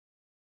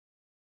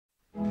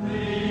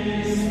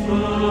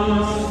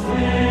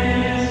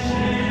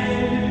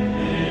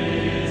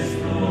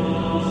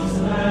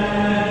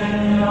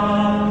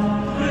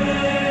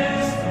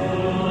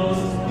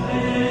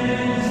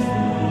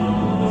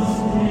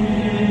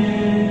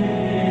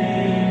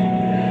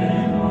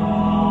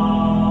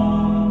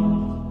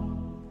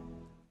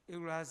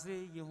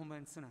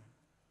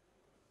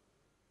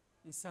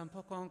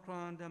Sampa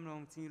konkron dam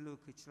long ti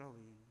look it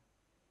rawi.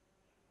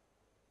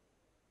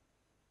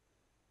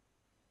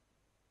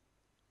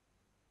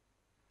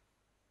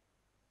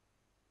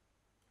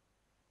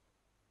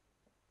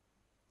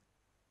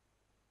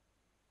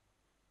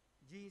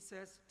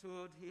 Jesus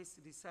told his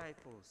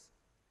disciples,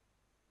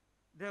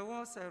 there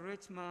was a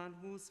rich man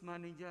whose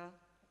manager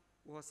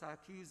was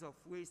accused of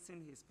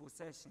wasting his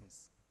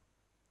possessions.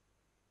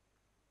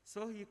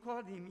 So he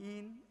called him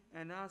in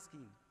and asked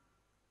him,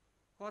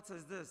 what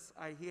is this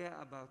I hear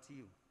about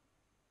you?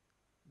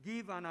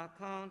 Give an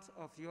account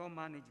of your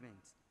management,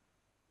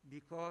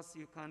 because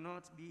you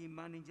cannot be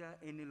manager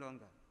any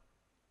longer.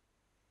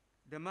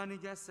 The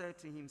manager said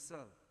to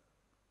himself,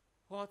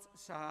 what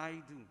shall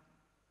I do?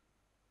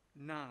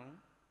 Now,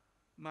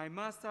 my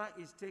master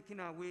is taking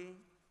away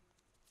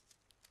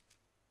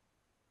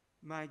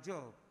my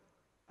job.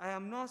 I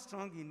am not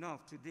strong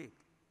enough to dig,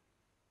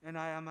 and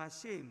I am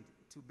ashamed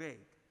to beg.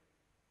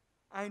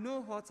 I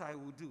know what I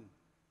will do,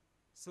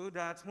 so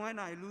that when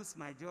I lose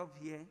my job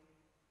here,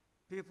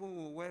 people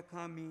will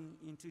welcome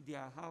me into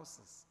their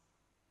houses.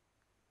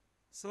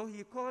 So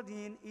he called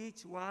in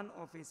each one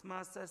of his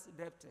master's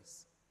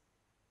debtors.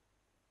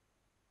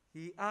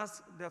 He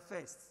asked the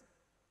first,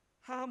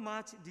 how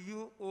much do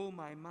you owe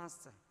my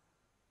master?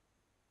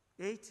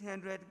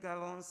 800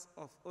 gallons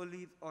of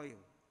olive oil,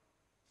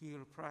 he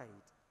replied.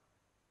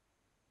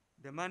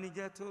 The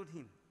manager told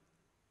him,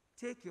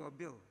 take your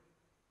bill,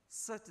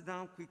 sit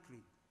down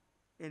quickly,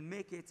 and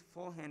make it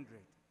 400.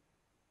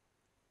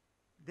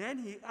 Then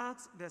he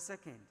asked the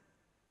second,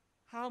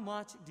 how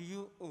much do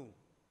you owe?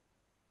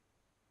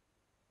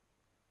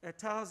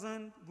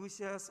 1,000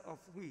 bushels of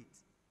wheat,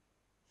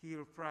 he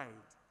replied.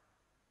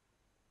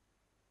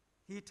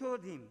 He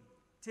told him,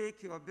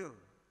 take your bill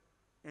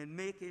and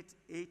make it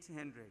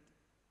 800.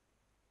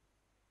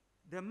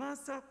 The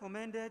master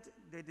commended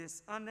the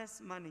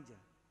dishonest manager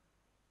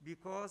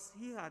because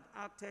he had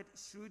acted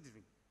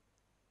shrewdly.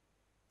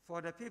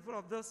 For the people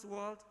of this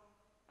world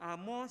are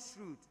more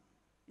shrewd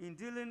in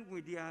dealing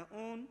with their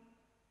own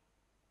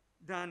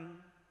than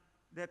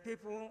the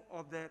people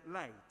of the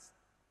light.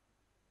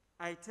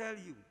 I tell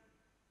you,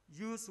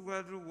 use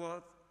worldly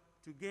wealth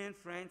to gain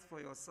friends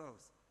for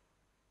yourselves,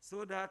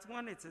 so that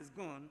when it is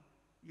gone,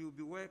 you'll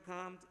be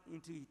welcomed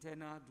into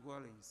eternal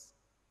dwellings.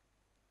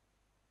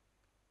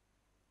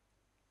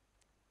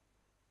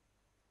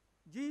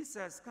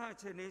 Jesus can't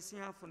change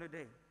for the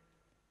day.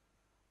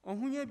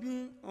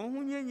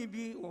 Onhunye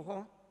bi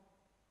oho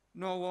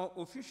no wo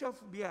official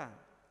bia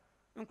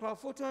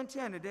nkrofo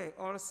tonche ne day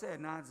or say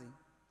nazi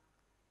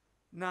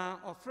na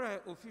ofre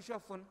official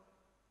phone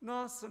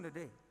no so ne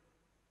day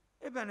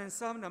ebe ne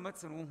nsam na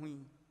maten wo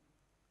hui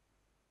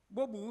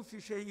bobu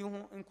official yi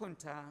ho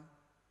nkonta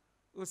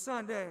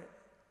osande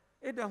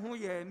eda ho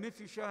ye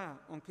mefisha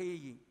onka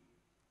yi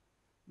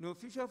no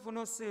official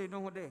phone say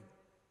no ho day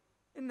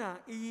ina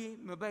iyi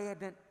mebaya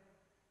den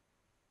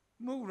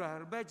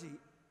mowura baji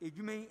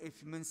edwumen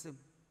efimansem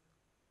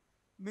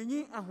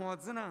menyi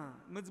ahodzena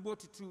medzibo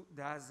tutu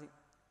daaze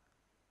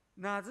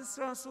na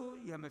azesra so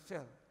ye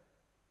mefel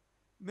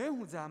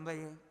mehu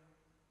zambaye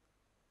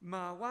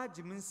ma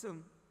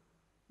wajimensem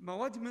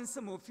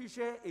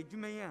ofishe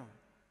edwumen a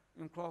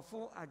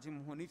nkrofo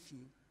agim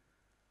honefie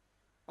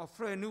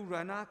ofra ne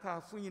wura na aka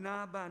afo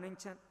nyina ba ne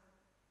nchen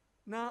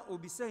na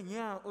obisa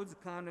nya a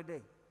odzikan no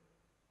de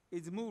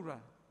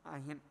ezimura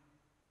ahen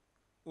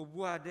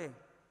obuade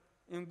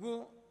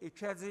ngo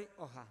etwaze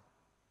oha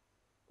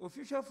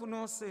official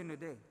no say no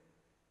de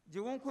je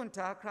won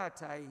konta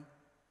kratai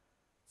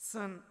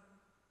san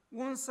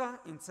wonsa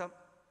intam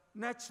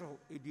natural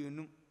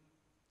eduonum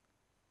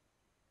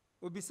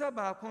obisa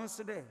ba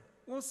konso de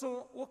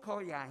wonso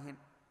wokaw ya ahen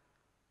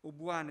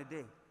obuane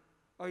de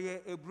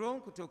oye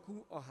ebron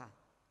kotoku oha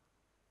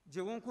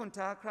je won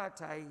konta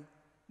kratai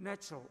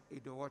natural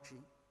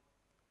edowotwe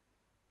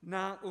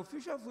na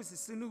official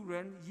fusisi no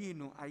ran yi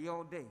no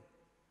ayode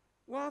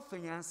wa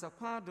fanyansa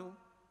kwado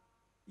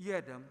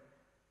yedam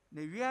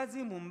na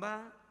wiazi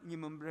mumba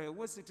nyimembre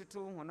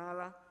wositutu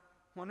honala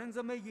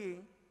honanzama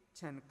ye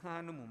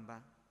chankanu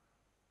mumba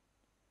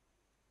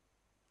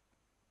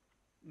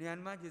ni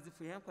anma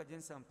jezifu yan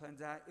kwajen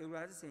sampanza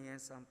ewrazi sen yan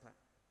sampa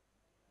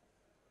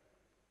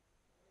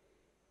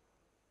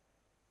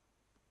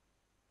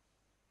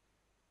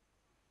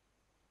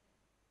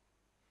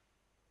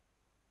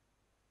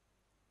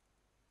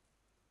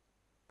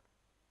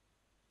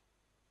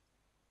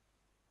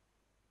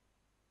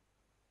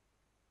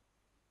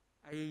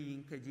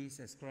Ayinka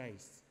Jesus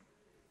Christ.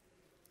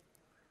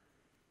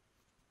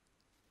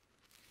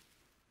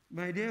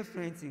 My dear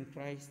friends in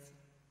Christ,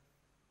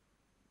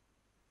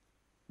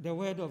 the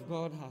word of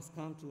God has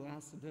come to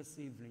us this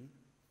evening.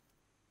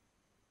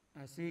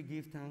 as we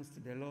give thanks to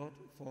the Lord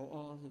for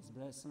all his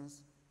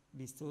blessings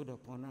bestowed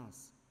upon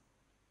us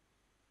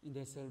in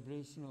the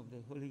celebration of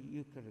the Holy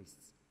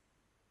Eucharist.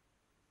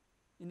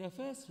 In the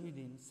first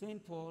reading,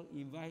 St. Paul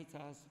invites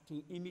us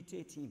to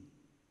imitate him,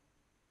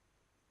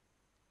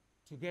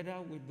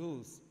 together with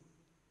those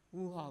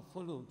who have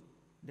followed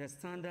the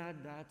standard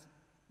that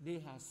they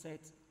have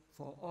set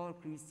for all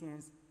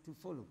Christians to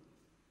follow.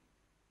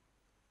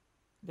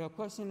 The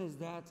question is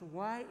that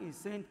why is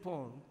St.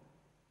 Paul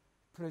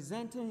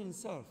presenting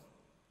himself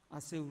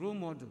as a role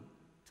model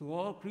to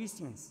all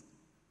Christians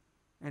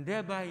and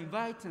thereby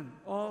inviting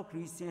all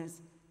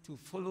Christians to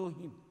follow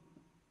him?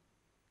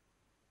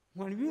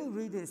 When we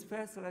read his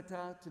first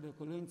letter to the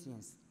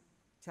Corinthians,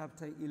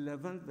 chapter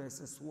 11,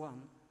 verses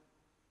 1,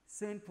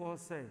 St. Paul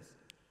says,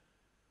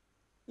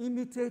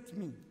 "Imitate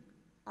me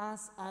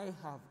as I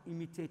have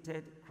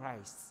imitated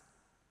Christ.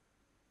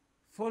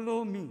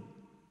 Follow me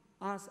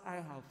as I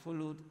have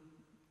followed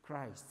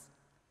Christ."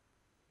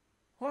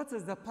 What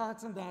is the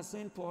pattern that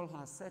St. Paul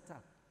has set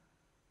up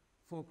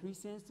for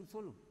Christians to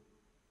follow?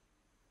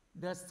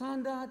 The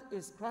standard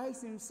is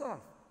Christ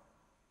himself.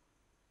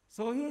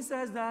 So he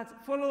says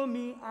that, "Follow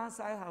me as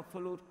I have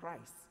followed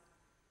Christ."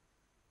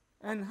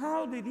 And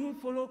how did he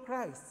follow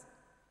Christ?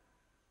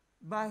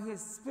 By his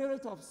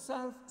spirit of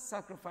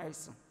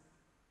self-sacrificing,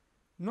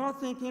 not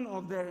thinking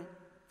of the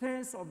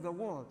things of the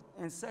world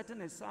and setting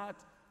his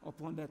heart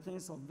upon the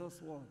things of this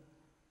world,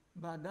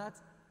 but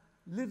that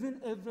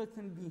leaving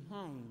everything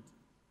behind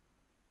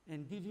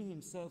and giving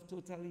himself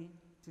totally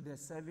to the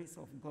service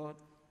of God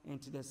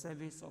and to the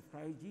service of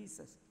Christ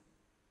Jesus.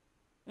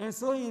 And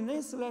so in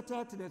this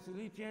letter to the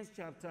Philippians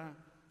chapter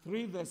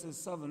 3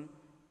 verses 7,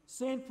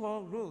 St.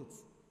 Paul wrote,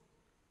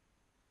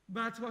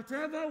 "But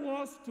whatever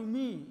was to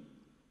me,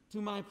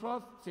 to my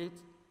profit,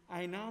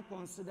 I now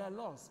consider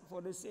loss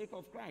for the sake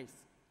of Christ.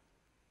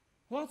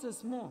 What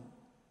is more,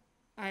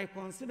 I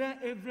consider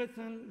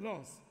everything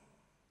loss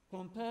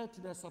compared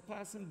to the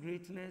surpassing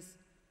greatness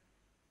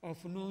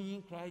of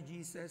knowing Christ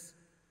Jesus,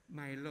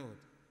 my Lord,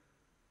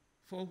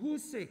 for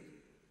whose sake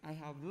I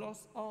have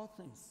lost all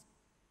things.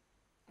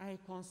 I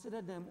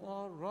consider them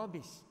all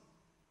rubbish,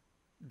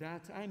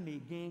 that I may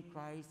gain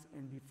Christ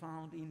and be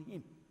found in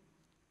him."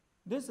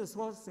 This is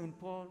what St.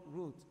 Paul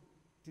wrote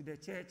to the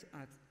church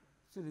at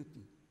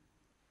Philippi.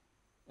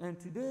 And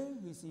today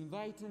he's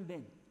inviting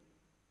them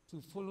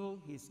to follow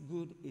his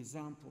good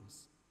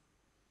examples.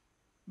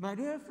 My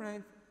dear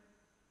friend,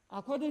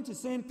 according to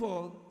St.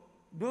 Paul,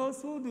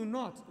 those who do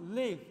not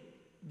live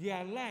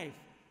their life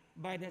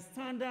by the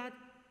standard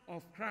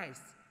of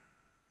Christ,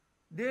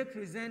 they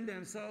present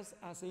themselves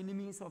as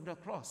enemies of the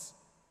cross.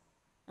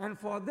 And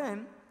for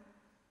them,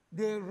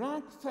 they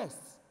rank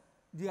first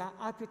their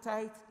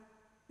appetite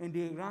and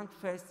they rank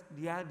first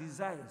their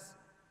desires.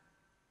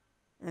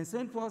 And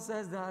St. Paul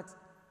says that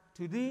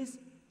to this,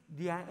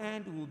 their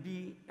end will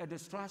be a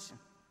destruction.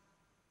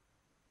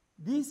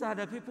 These are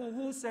the people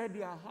who set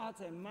their heart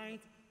and mind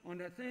on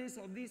the things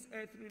of this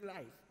earthly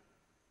life,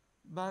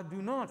 but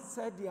do not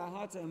set their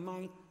heart and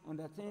mind on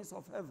the things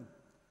of heaven.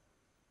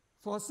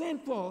 For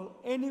St. Paul,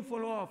 any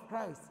follower of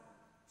Christ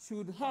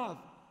should have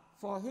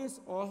for his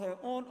or her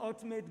own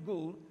ultimate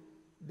goal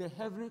the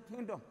heavenly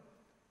kingdom.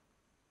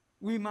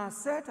 We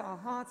must set our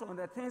hearts on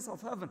the things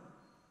of heaven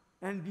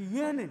and be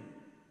yearning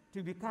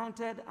to be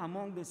counted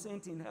among the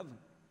saints in heaven.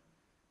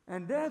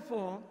 And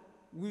therefore,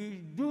 we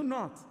do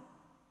not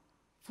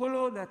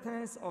follow the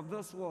things of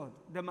this world,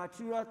 the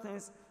material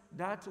things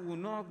that will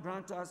not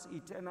grant us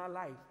eternal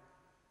life.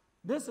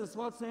 This is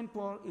what St.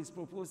 Paul is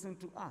proposing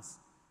to us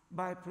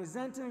by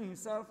presenting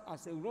himself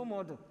as a role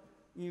model,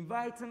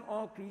 inviting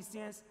all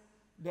Christians,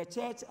 the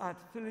church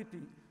at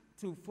Philippi,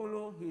 to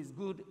follow his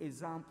good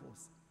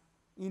examples.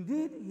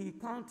 Indeed, he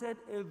counted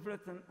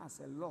everything as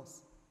a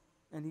loss,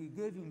 and he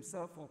gave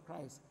himself for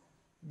Christ,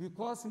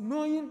 because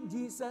knowing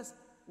Jesus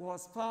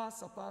was far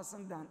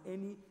surpassing than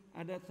any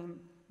other thing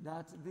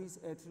that this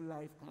earthly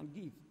life can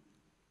give.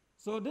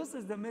 So this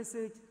is the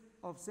message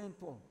of St.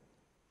 Paul.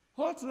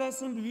 What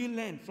lesson do we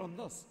learn from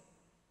this?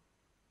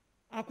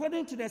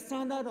 According to the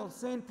standard of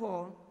St.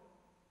 Paul,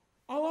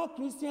 our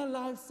Christian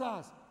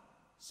lifestyles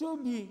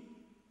should be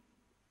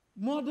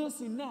models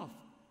enough,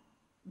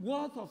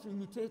 worth of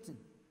imitating.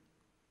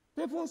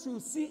 People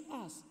should see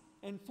us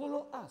and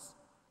follow us.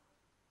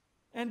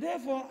 And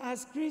therefore,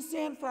 as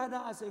Christian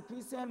father, as a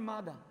Christian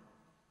mother,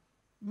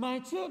 my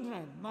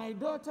children, my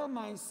daughter,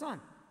 my son,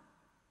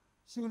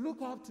 should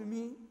look up to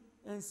me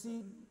and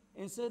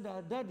say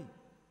that, "Daddy,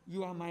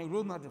 you are my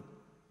role model.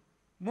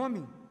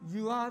 Mommy,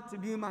 you are to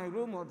be my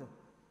role model."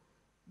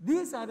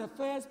 These are the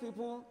first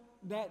people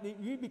that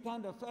we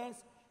become the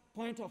first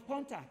point of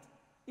contact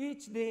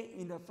each day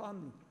in the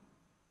family.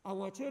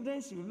 Our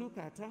children should look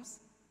at us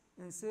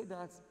and say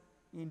that,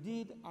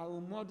 "Indeed, I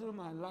will model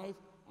my life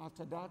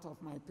after that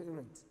of my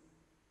parents."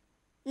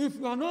 If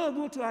you are not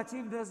able to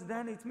achieve this,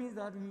 then it means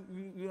that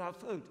we have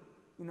failed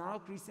in our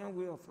Christian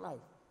way of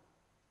life.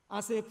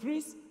 As a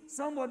priest,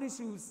 somebody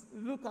should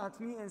look at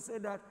me and say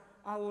that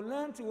I will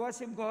learn to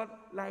worship God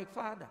like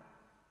Father.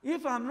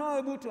 If I'm not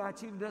able to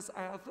achieve this,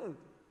 I have failed.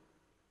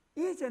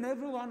 Each and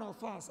every one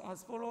of us,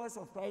 as followers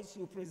of Christ,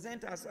 should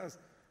present us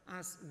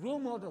as role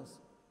models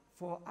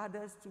for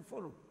others to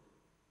follow.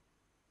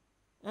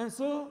 And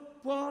so,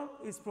 Paul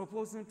is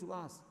proposing to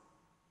us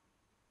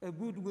a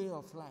good way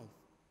of life.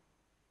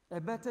 A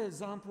better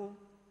example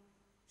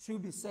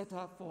should be set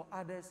up for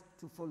others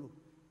to follow.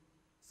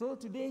 So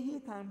today he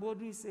can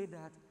boldly say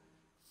that,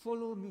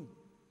 follow me,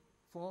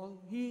 for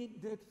he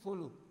did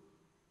follow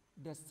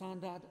the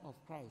standard of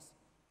Christ.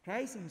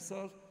 Christ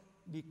himself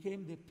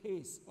became the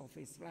pace of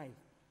his life.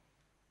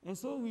 And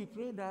so we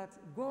pray that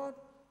God,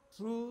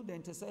 through the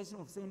intercession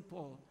of St.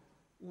 Paul,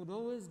 would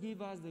always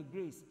give us the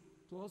grace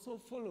to also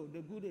follow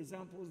the good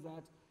examples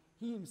that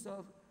he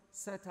himself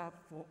set up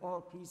for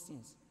all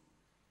Christians.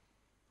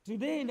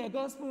 Today in the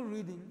gospel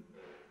reading,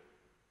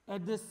 a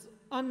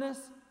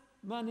dishonest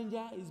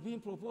manager is being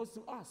proposed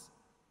to us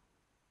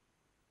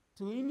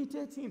to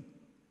imitate him,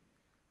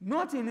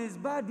 not in his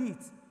bad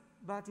deeds,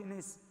 but in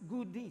his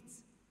good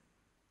deeds.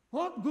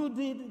 What good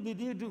deed did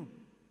he do?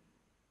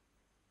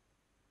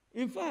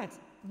 In fact,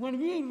 when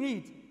we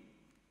read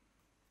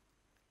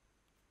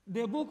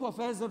the book of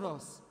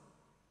Exodus,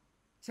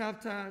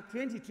 chapter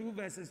 22,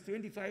 verses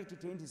 25 to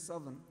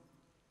 27,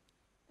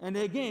 and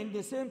again,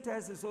 the same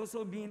text is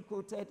also being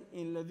quoted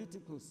in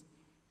Leviticus,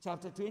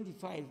 chapter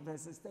 25,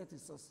 verses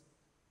 36.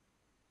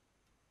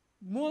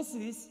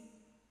 Moses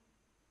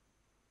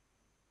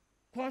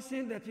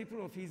cautioned the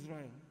people of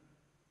Israel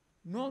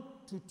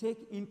not to take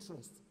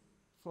interest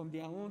from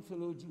their own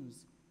fellow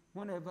Jews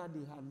whenever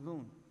they had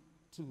loaned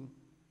to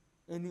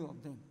any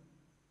of them.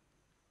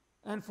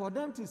 And for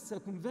them to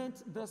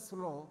circumvent this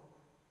law,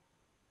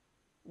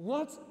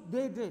 what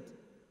they did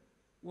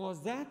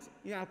was that,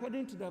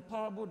 according to the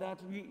parable that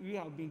we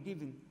have been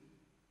given,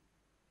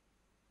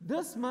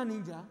 this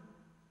manager,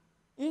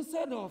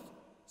 instead of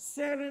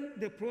selling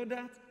the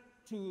product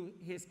to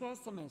his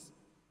customers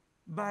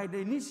by the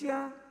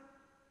initial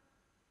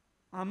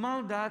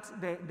amount that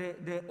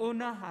the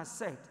owner has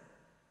set,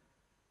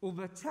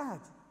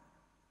 overcharged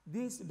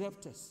these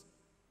debtors.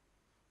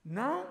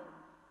 Now,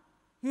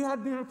 he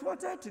had been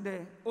reported to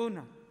the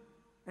owner,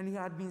 and he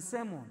had been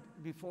summoned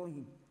before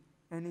him,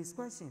 and he's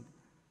questioned,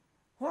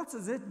 what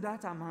is it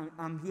that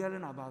I'm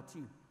hearing about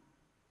you?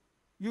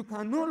 You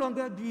can no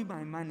longer be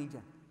my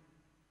manager.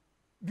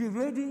 Be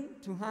ready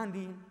to hand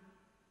in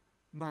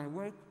my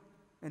work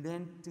and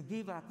then to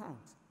give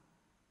account.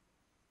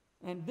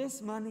 And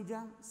this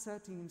manager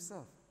said to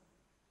himself,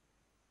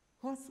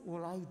 what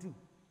will I do?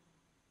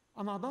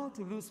 I'm about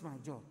to lose my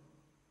job.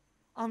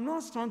 I'm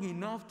not strong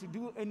enough to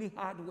do any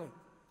hard work.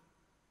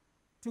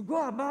 To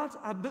go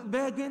about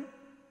begging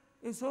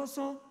is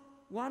also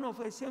one of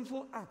a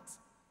shameful act.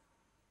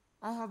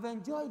 I have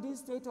enjoyed this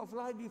state of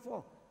life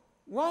before.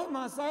 Why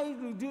must I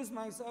reduce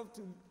myself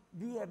to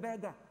be a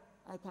beggar?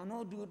 I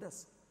cannot do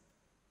this.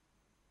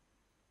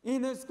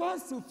 In his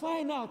quest to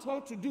find out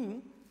what to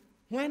do,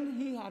 when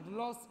he had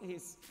lost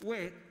his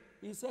work,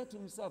 he said to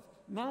himself,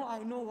 now I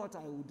know what I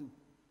will do.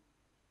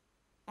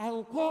 I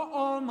will call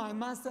all my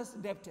master's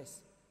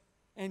debtors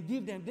and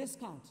give them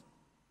discount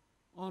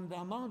on the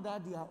amount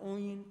that they are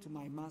owing to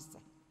my master.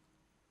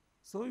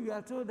 So we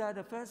are told that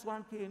the first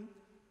one came,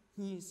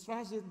 he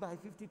slashed it by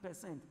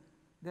 50%.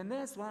 The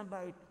next one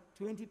by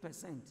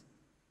 20%.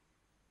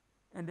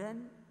 And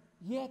then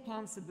here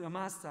comes the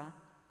master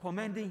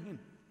commending him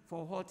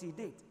for what he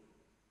did.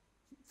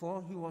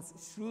 For he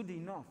was shrewd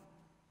enough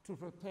to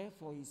prepare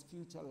for his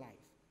future life.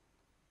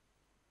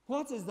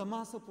 What is the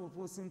master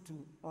proposing to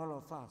all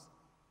of us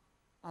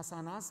as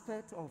an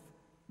aspect of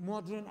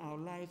modeling our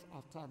life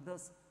after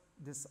this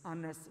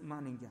dishonest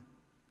manager?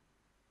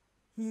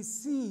 He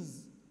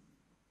sees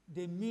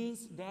the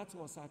means that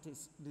was at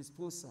his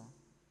disposal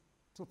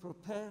to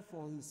prepare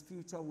for his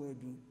future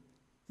well-being.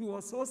 He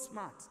was so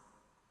smart.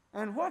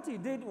 And what he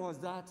did was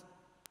that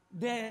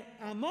the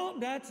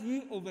amount that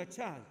he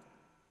overcharged,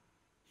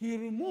 he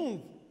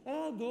removed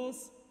all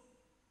those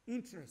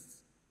interests.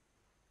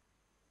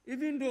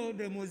 Even though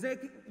the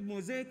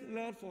Mosaic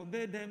law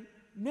forbade them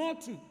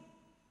not to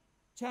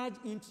charge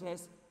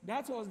interest,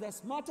 that was the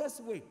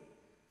smartest way.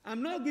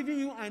 I'm not giving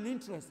you an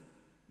interest,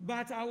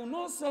 but I will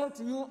not sell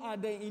to you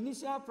at the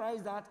initial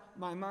price that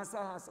my master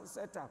has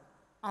set up.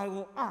 I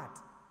will add.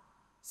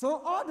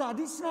 So all the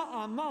additional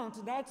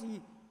amount that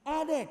he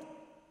added,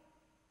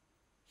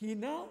 he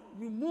now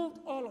removed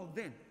all of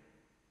them.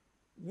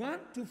 One,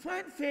 to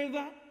find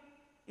favor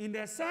in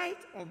the sight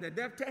of the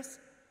debtors,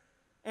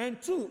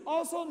 and two,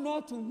 also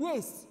not to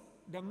waste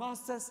the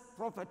master's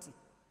property.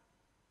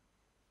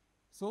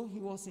 So he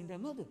was in the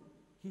middle.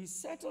 He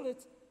settled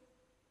it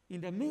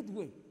in the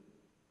midway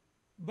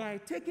by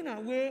taking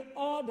away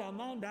all the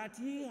amount that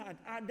he had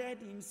added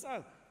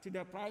himself to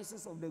the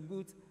prices of the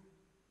goods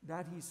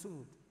that he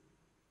sold,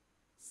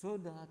 so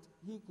that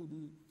he could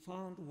be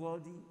found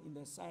worthy in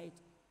the sight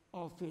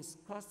of his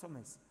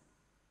customers.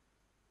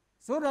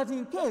 So that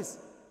in case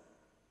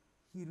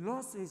he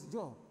lost his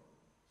job,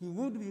 he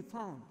would be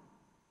found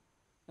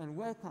and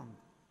welcomed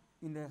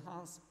in the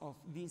house of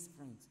these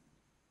friends.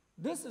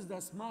 This is the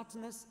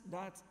smartness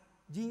that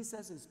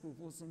Jesus is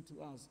proposing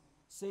to us,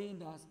 saying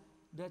that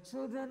The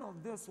children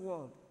of this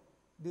world,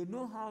 they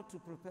know how to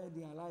prepare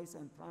their lives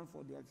and plan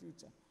for their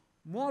future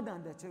more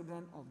than the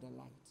children of the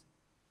light.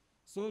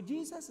 So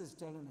Jesus is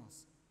telling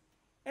us,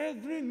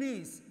 every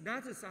means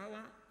that is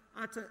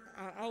at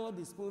our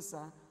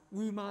disposal,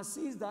 we must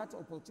seize that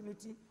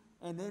opportunity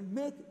and then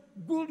make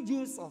good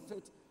use of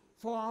it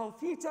for our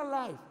future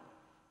life.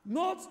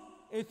 Not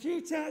a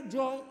future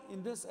joy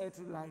in this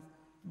earthly life,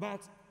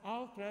 but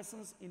our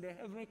presence in the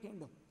heavenly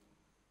kingdom.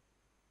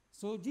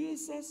 So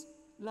Jesus,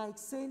 like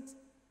Saint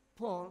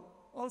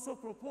Paul, also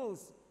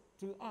proposed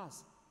to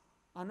us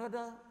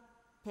another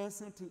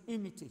person to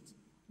imitate,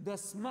 the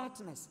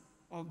smartness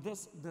of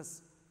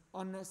this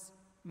honest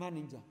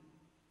manager.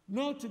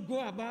 Not to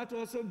go about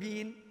also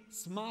being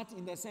smart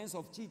in the sense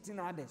of cheating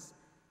others,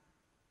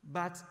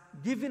 but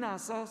giving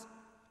ourselves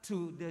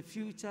to the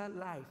future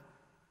life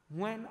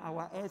when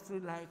our earthly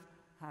life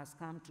has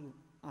come to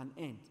an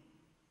end.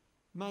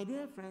 My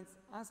dear friends,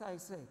 as I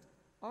said,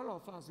 all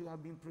of us, we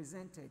have been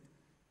presented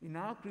in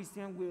our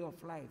Christian way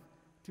of life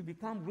to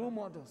become role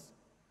models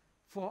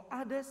for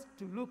others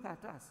to look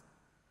at us,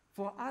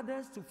 for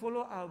others to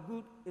follow our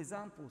good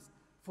examples,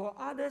 for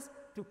others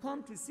to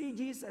come to see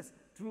Jesus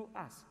through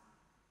us.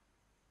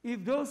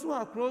 If those who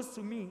are close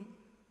to me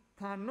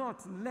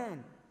cannot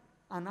learn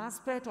an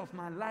aspect of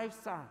my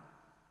lifestyle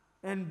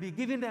and be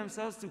giving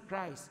themselves to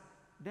Christ,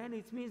 then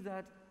it means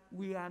that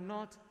we are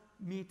not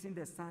meeting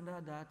the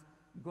standard that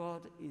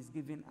God is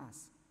giving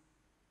us.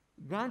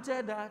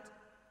 Granted that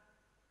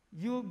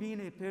you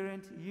being a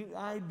parent,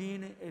 I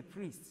being a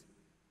priest,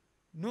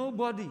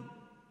 nobody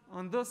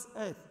on this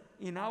earth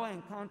in our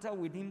encounter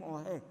with him or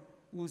her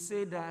will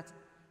say that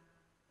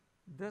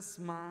this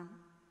man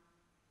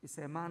is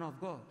a man of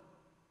God.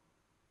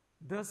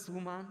 This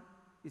woman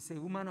is a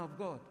woman of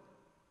God.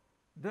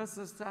 This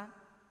sister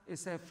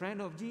is a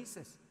friend of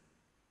Jesus.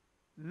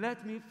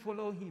 Let me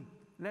follow him.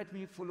 Let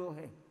me follow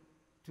her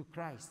to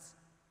Christ.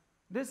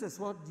 This is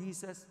what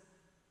Jesus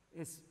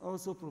is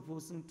also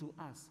proposing to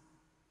us.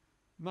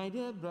 My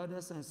dear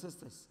brothers and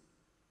sisters,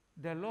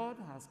 the Lord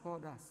has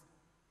called us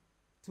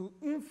to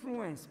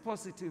influence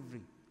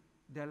positively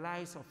the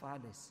lives of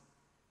others.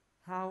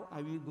 How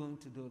are we going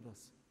to do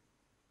this?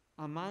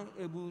 Am I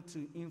able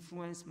to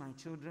influence my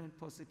children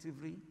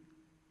positively?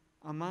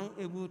 Am I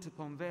able to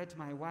convert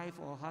my wife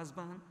or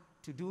husband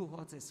to do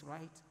what is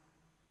right,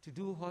 to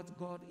do what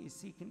God is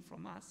seeking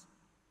from us?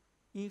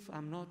 If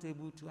I'm not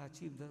able to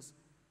achieve this,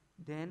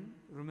 then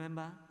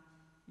remember,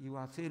 you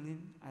are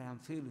failing, I am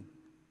failing.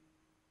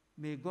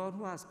 May God,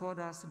 who has called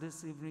us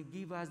this evening,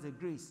 give us the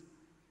grace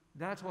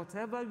that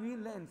whatever we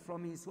learn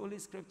from his holy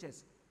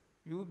scriptures,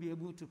 you will be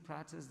able to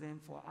practice them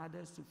for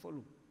others to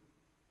follow.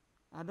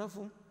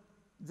 Adolfo,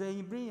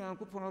 the bring your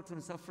coupon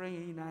to suffering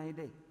in a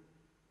day.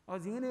 Or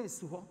the inner is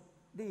so,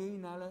 the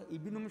inala,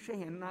 ibinum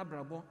shame and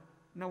nabrabo,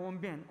 na one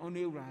ben on a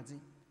razi.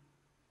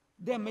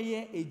 There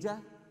may a ja,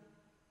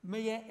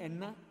 may a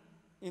na,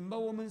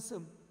 emba woman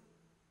some.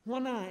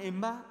 One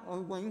emba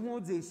or one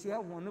holds a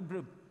share one a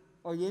brim,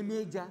 or ye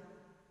major,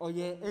 or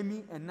ye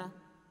emi and na.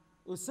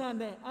 O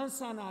Sunday, and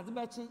son at the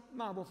batching,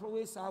 marble for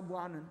way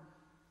sabuanan.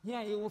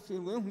 Here you will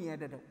feel when we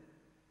added.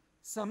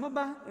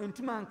 Samaba and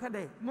Tuman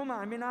Kade, Mama,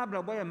 I mean,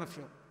 Abra boy, I'm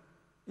afraid.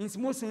 It's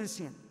most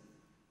ancient.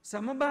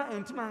 Samaba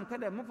and Tuman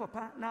Kade,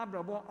 Mopapa,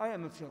 Nabra boy, I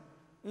am afraid.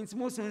 It's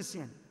most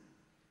ancient.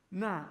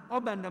 Na,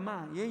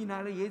 Obandama, ye in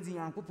alle yezi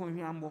and coupon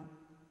yambo.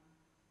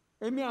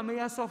 Emi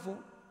amaya sofo,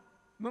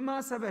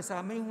 Mamma service,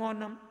 I may warn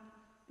them.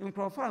 In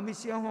Crawford,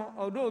 Monsieur,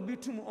 although be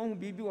too own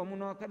baby or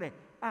monocade.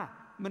 Ah,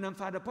 Madame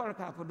Father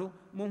Polycarp do,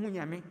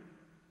 Mohunyame.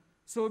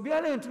 So be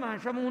a lent man,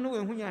 Shamono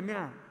and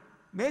Hunyamia,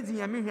 made the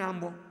Yami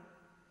Yambo.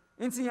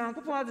 In the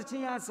Yanko, the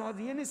Chia saw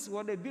the Ennis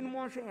what they've been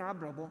washing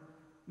abrabo.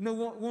 No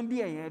won't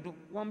be a yedo,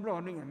 one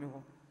broad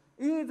yamiho.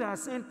 Either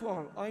St.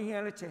 Paul or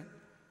Helice.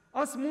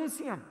 Us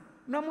Monsiam,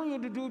 no more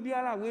you do be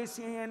a way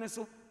seeing and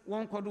so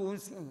one could own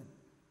seeing.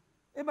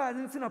 About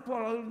in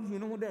Paul, you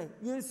know, there,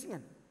 yes,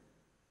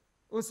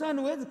 O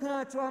son, where the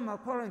car to my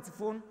current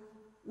phone,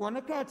 one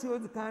a car to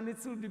the kind it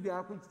should be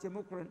a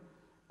Timocran.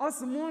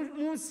 Us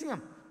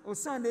Monsiam, O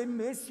son, they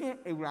may see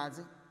a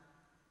razzie.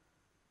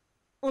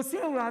 O see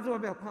a razzie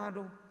of a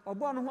pardon, or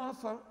one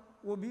half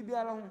will be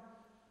alone.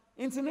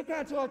 Into the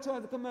car to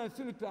the command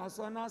Philip as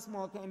one as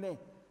small can they.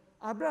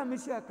 Abraham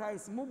Michel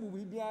Christ, Mobu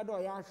will be a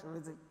door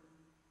actually.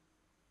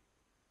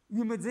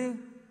 You may say,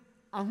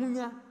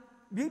 Ahunya,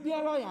 be a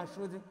lawyer,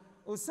 should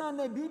O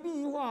Sunday, baby,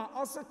 you are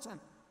also chan.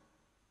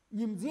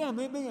 Yim dear,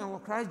 maybe I will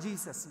cry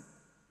Jesus.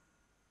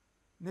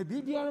 The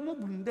baby are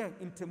mobile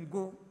in Tim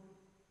go.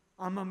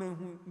 Amame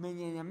who may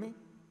me,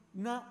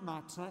 not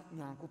my track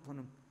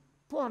Yankoponum.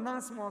 Poor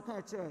non small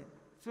catcher,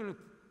 Philip,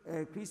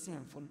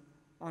 Christian from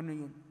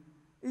Onion.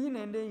 In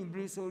and day in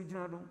Brace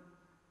original.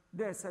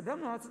 There's a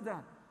damn not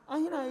that. I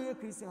hear a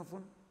Christian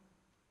phone.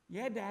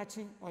 Ye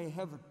dachi or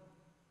heaven.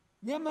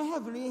 Ye may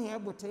heavenly hair,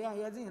 but I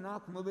had in our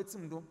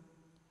commobitum.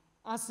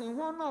 As in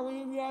one hour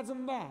in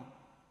Yazam Bar,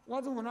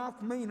 what one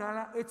half main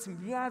it's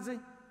Biazi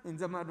in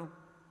the Mado.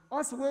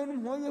 Us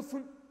when one your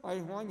foot or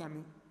one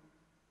yammy.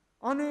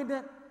 Only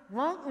that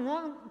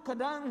wɔn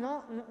kada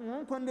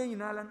wɔn kwanda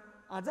nyinaa la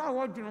adze a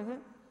wɔdwene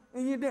ho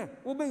enyi dɛ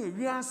wobɛyɛ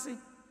wiase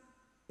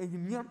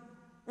enyimnyam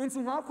nti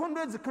wɔn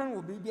akɔndɔ dzi kan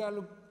wɔ baabi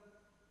alo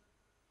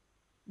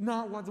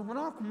na wɔdze wɔn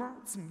akoma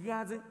tim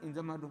wiase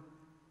ndzɛmba do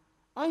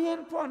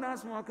ayɛn Paul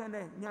n'asɛm ɔka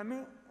dɛ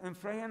nyame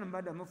mfrɛ yɛn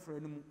mba dɛm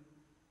frɛ no mu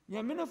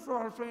nyame no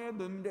frɛ ɔfrɛ yɛn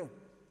bɛm dɛ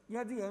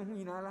yɛde yɛn ho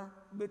nyinaa la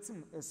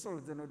bɛtim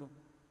ɛsoro dze no do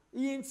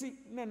iyi nti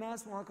na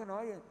n'asɛm ɔka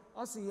na ɔyɛ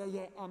ɔsɛ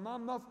yɛyɛ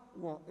amamba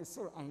wɔ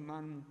ɛsoro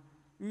ahemman mu.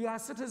 We are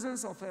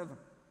citizens of heaven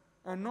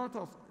and not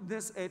of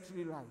this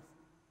earthly life.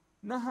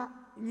 Naha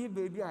nye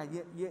baby a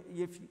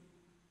ye fi.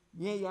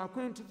 Nye ya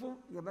kwentfo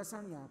ye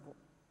besan yakọ.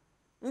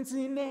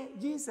 Nti ne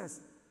Jesus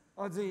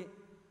or the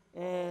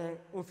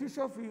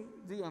official fee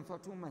the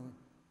yamfatu man.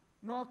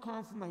 No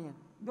comf man.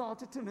 No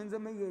to menza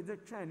me ye the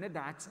train ne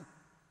dachi.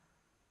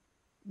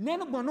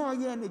 Nene bono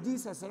ye ne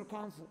Jesus el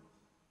comfort.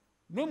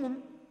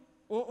 Nemum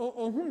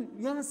o hum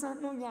yansa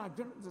no ya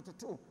dwen the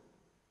to.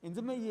 In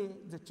the me ye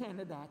the train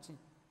ne dachi.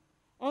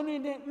 Only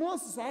the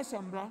Moses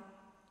Ashambra,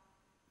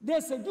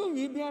 there's a do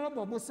ye be a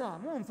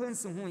bobosa, one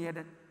fence who yet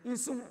in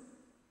soon.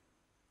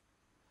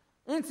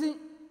 And see,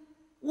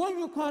 when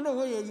you can't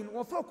away in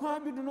or for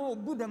quite be no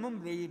Buddha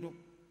Mumblado.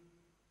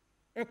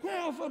 A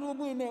choir for the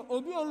winner,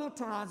 Obiolo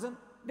Tarazan,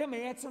 the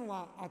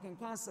Mayaton, I can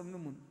cast some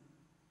moon.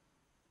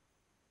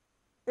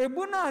 A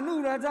Buna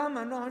knew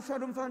Radam and no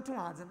shot him from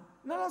Tarazan,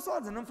 no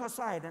sort of for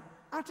side,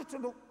 after to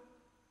look.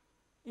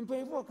 In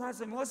pay for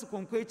Castle was a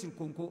concrete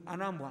conco,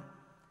 an amber.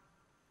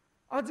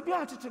 Ɔdze bi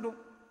atete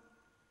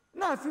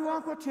na afi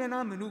wakɔtwe na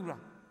amenura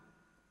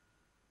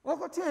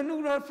wakɔtwe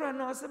nura fra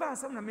na ɔsɛ ba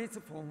asɛm na mete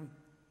fo ho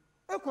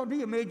ekɔdo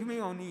yɛ madwuma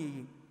yɛ ɔno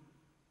yɛyi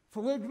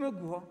fo wadwuma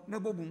gu hɔ na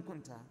bɔbu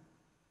nkonta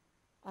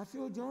afi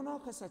ogya na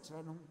ɔkasa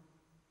kyerɛ no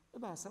ho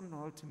ba asɛm na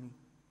ɔtumi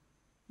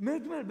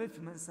madwuma ba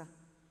fi mansa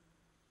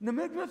na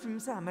madwuma fi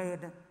msa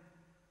amayɛ da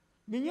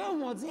menya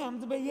ahoɔdze am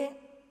de bɛyɛ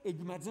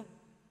adwumadze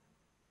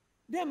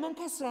dɛ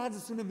manka sra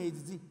adze so na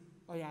medidi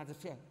ɔyɛ adze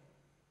fɛ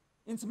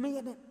nti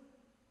meyɛ da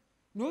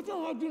no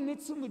one do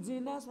need some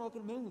within us, what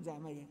can mean with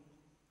Zamaye.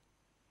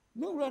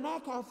 No run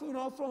out of food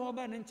or from a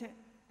banance.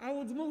 I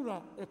would move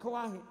a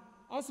kawahi,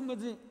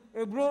 Osmodin,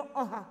 a bro,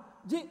 aha,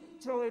 Dick,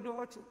 throw a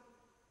daughter.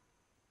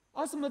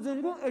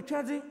 Osmodin, a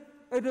tragedy,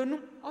 a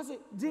donum, also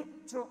Dick,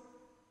 throw.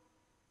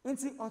 And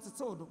see, or to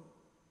told.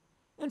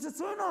 And to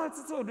turn out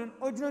to told them,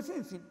 or dry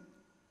fin.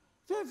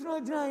 Fifth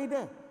no dry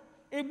there.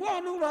 A boy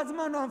no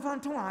Razman on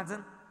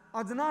Fantomazen,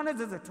 or the non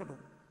as a trouble.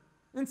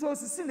 And so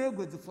it's a sin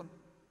with the phone.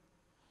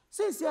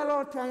 Since your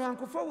Lord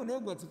Triangle for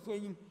able to pay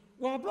him,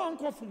 while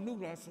blank off from New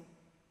Russell.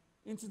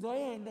 Into the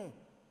end there.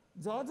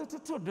 The other to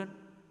children,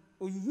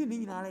 or you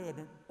need our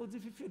head, or the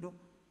fido.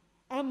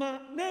 I'm a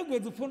neighbor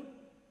the phone,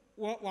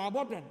 while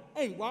bottom.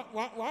 Eh,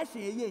 why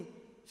she ye?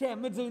 She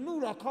made the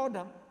new record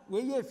them,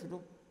 where ye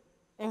fido.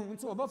 And went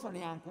to a buffalo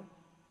uncle.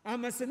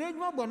 I'm a senate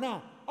member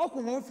now.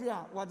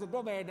 Okumofia was the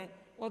dobber,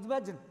 was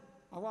virgin.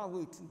 I want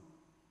wait too.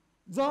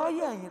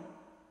 Zoyan.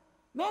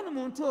 None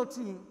more told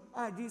to you,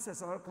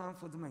 Jesus all come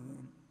for the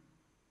man.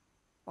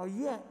 Or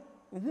yet,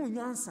 who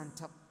yan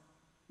sent up,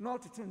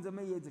 not to turn the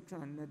mayor the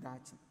turn the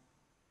Dutch.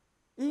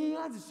 He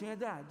had to share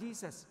that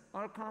Jesus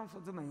all come for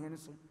the man.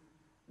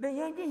 The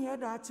young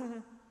head that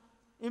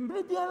in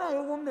Blibiala,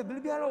 a woman, the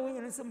Blibiala,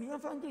 and some young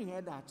family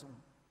head that.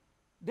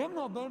 Them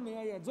no burn me,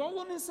 I all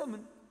one in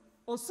summon,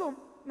 or some,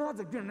 not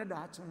the dinner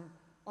that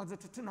or the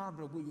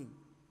Tutanabra way.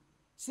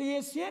 See,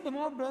 yes, yet the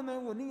more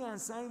Bremen will near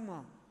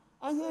Simon.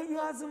 I hear you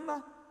as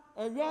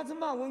a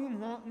Yazama when you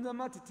want the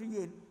matter to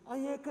ye. I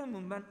hear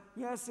come, man,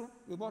 yes, so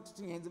you bought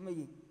to end the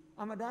me.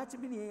 I'm a Dutch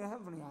being a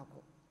heavenly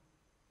apple.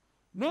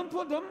 None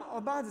put them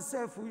about the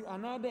self we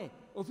another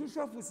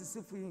official for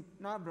Sissy,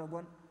 Nabra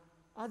one.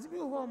 As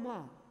you want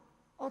more,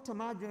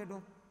 automatic.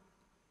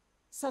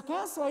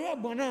 Sakas or your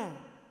bonnet,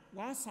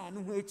 one son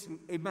who hates you,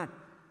 a man.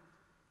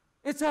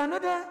 It's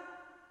another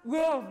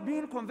way of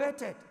being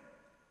converted.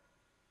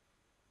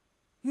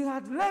 He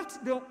had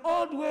left the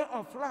old way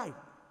of life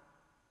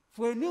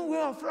for a new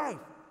way of life.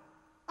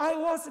 I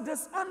was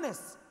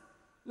dishonest.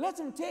 Let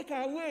him take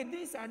away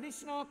these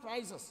additional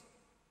prices,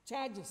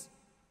 charges,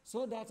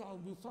 so that I will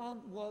be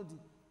found worthy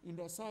in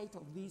the sight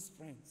of these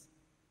friends.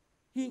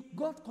 He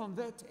got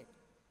converted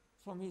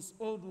from his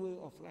old way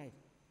of life.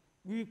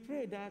 We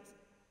pray that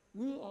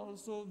we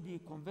also be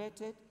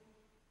converted.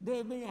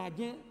 They may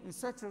again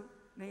settle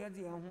near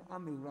the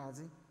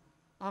Amirazi.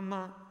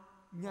 Ama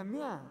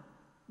Nyamia,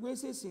 we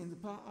say in the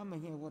pa ama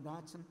here what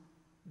action,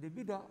 the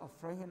bidder of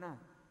Frahena.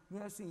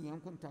 Yes, in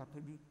Yankun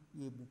Tapabi,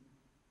 Yebu.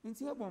 In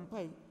Tia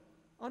Bompay,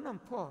 on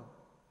Paul,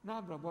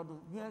 Nabra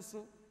Bodo, yes,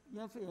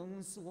 Yafe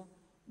and so,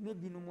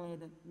 maybe no more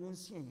than one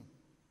shame.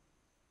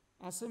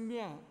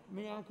 Assembia,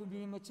 may uncle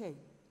be mache.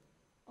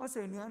 I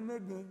say, Nyan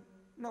maybe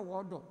no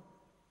wardo.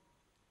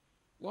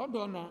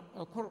 Wardona,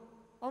 a cor,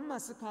 on my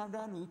second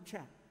down with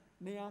chat,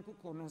 ne uncle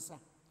Conasa.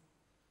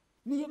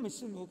 Near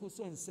machine local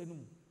and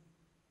senum.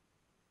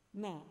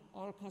 Now,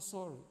 all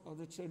sorry of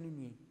the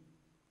cherry.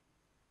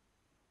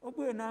 Oh,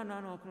 boy,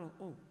 no,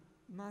 oh,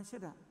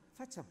 Mashada,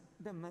 fetch up,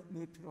 then make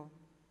me pro.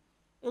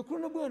 A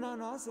chronobo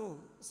and also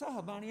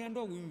Sahabani and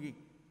Wingi.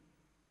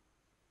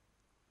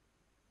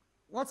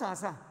 What are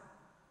they?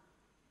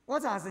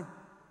 What are they?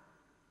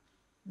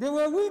 They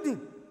were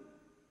weeding.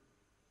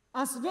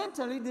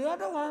 Accidentally, the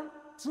other one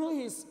threw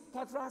his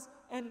cutlass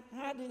and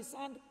had his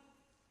hand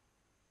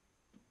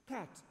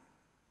cut.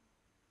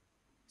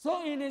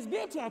 So in his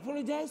bid to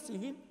apologize to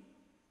him,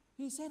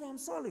 he said, I'm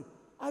sorry.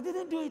 I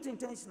didn't do it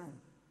intentionally.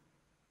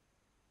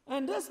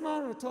 And this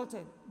man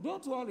retorted,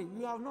 don't worry,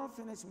 we have not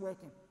finished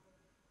working.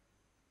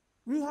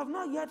 We have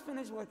not yet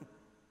finished working.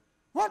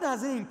 What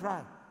does it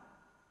imply?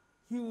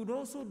 He would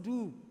also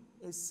do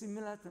a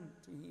similar thing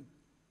to him.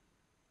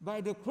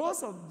 By the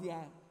close of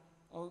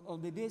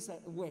the day's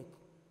work.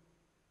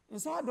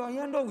 Inside the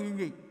end of the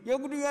week, you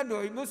would hear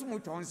the most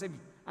much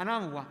and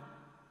I'm one.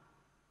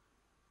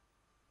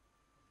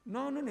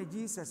 No,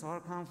 Jesus all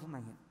come from my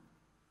hand.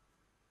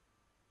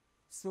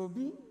 So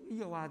be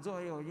your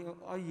joy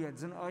or your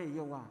zen or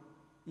your one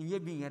in your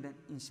being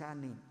in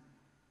Shannon.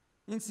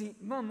 In see,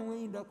 Mamma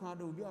in the crowd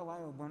will be a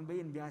while one bay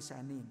in their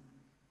Shannon.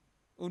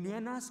 Only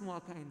a small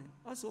kind.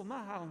 Also,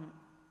 my house,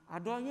 I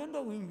don't end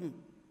the wing.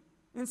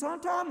 In some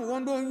time,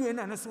 one doing you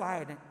and a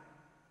swine.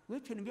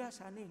 Which can be a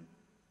Shannon.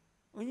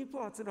 When you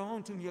put it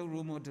on to your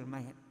room model, my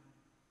head.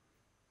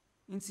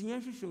 In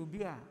Sienna should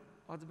be a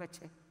or the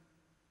betcher.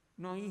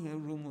 No, you hear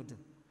room model.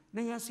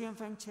 Nay, I see a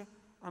fancher.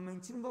 I'm in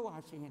timber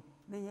washing.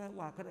 Nay, I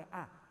walk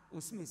at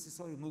or Smith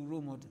saw you move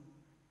room model.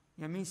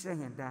 You mean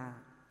saying that.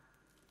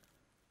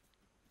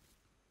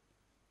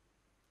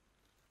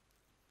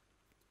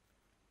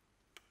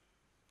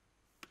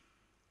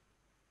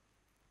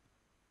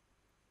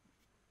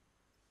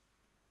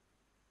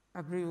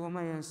 I bring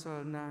woman and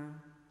soul now.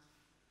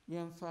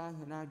 Young far,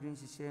 and I drink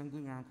share and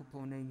good uncle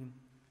upon him.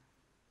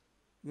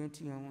 Young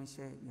to your own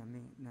share,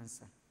 Yammy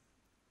Nansa.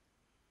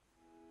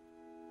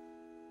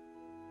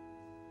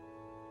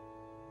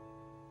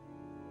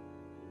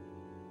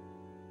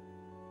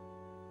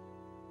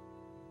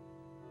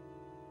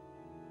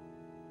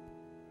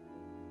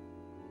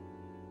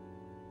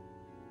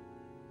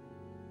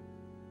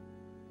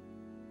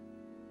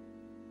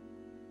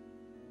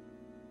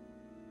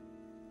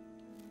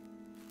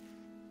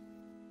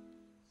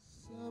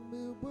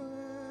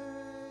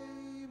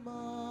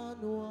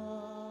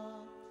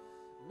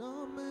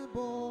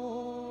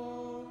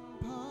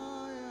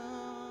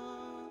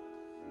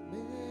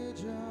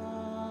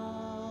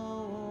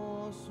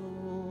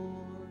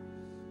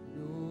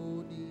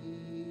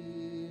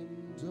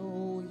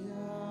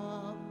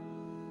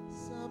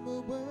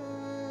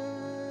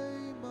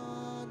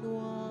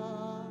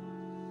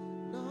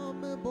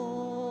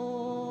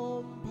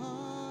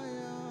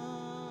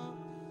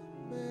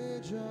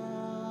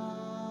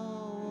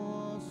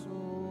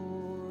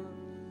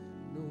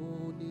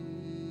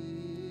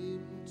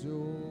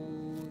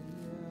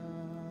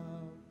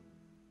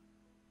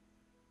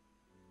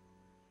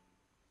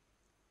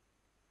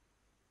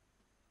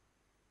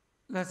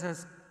 Let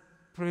us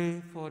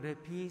pray for the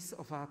peace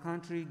of our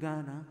country,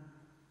 Ghana,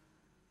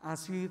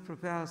 as we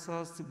prepare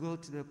ourselves to go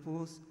to the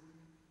polls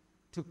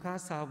to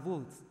cast our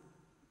votes,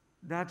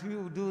 that we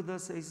will do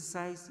this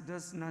exercise,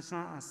 this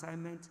national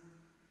assignment,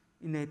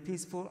 in a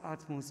peaceful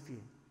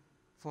atmosphere.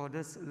 For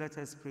this, let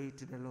us pray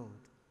to the Lord.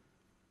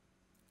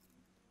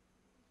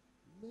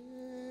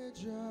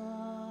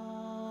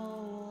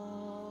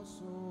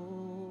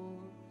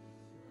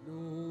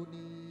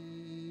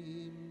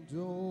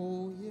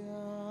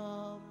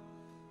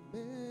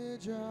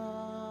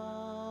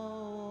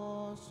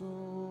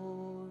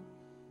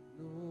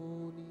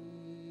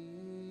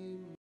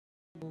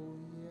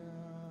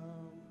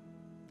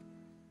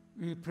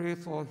 We pray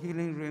for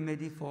healing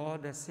remedy for all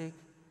the sick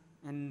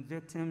and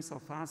victims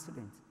of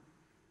accidents,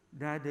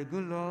 that the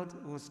good Lord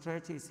will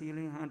stretch his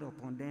healing hand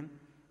upon them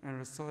and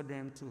restore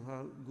them to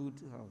good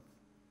health.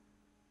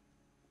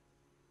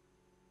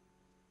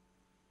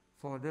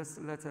 For this,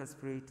 let us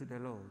pray to the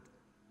Lord.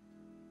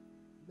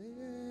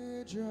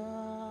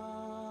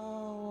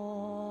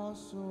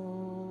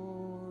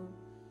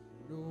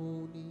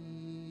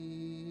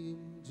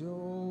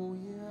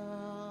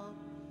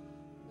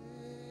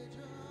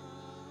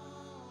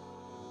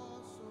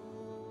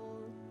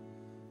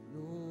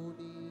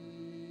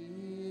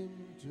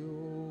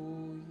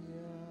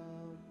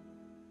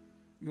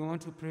 You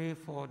want to pray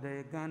for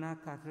the Ghana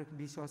Catholic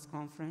Bishops'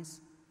 Conference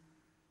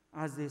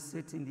as they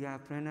sit in their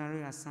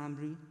plenary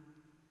assembly,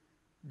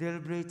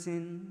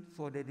 deliberating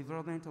for the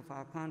development of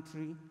our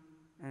country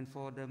and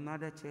for the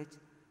Mother Church.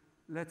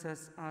 Let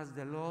us ask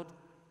the Lord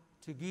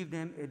to give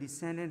them a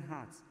discerning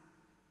heart,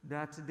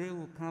 that they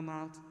will come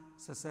out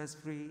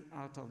successfully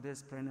out of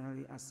this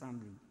plenary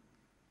assembly.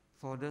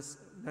 For this,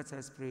 let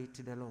us pray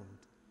to the Lord.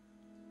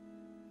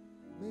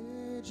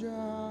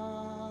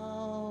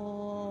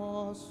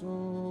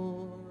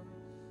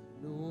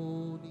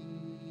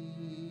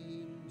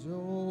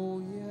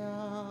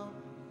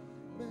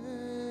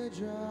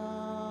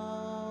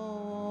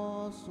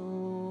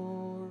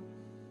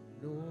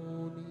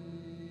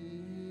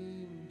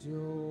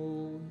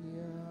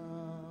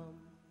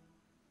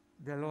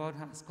 The Lord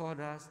has called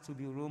us to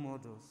be role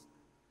models,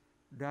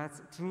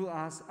 that through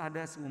us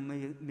others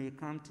may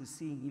come to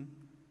see him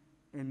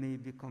and may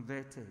be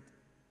converted.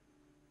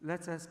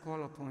 Let us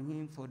call upon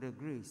him for the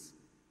grace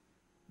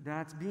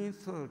that, being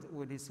filled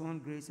with his own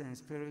grace and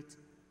spirit,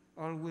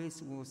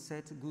 always will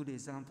set good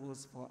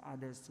examples for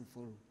others to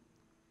follow.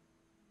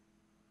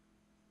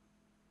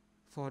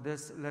 For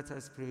this, let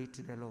us pray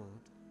to the Lord.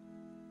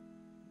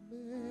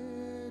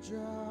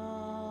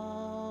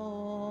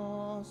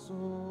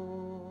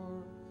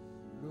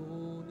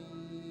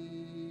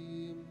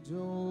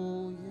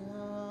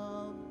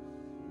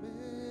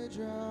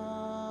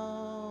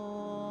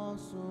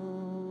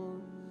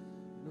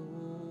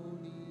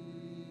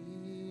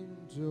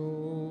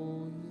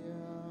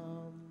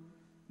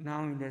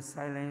 Now, in the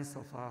silence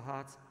of our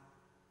hearts,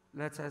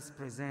 let us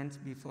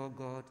present before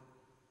God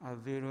our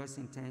various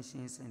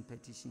intentions and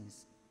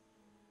petitions.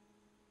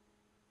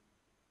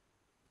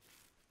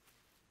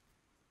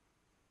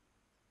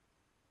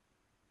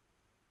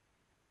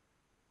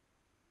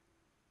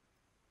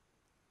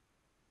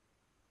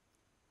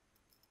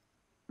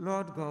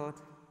 Lord God,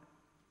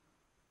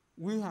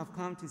 we have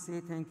come to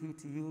say thank you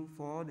to you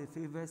for all the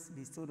favors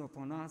bestowed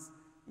upon us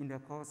in the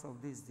course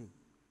of this day.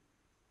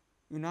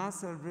 In our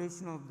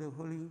celebration of the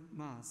Holy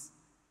Mass,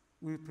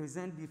 we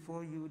present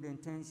before you the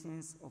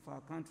intentions of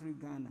our country,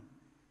 Ghana,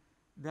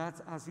 that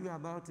as we are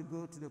about to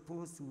go to the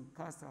polls to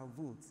cast our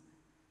votes,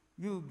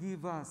 you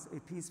give us a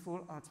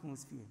peaceful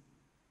atmosphere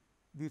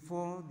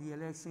before the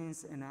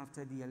elections and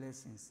after the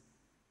elections,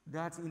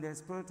 that in the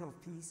spirit of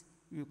peace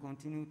you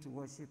continue to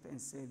worship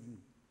and serve you.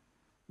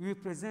 We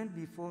present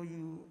before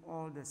you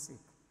all the sick.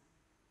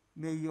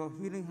 May your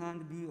healing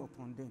hand be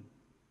upon them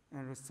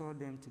and restore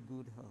them to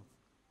good health.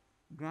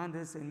 Grant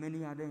us and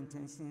many other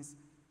intentions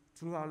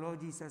through our Lord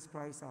Jesus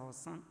Christ, our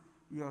Son,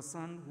 your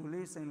Son, who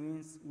lives and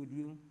reigns with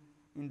you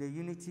in the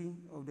unity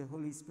of the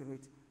Holy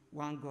Spirit,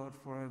 one God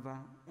forever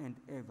and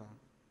ever.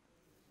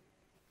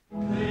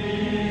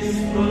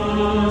 Praise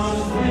God.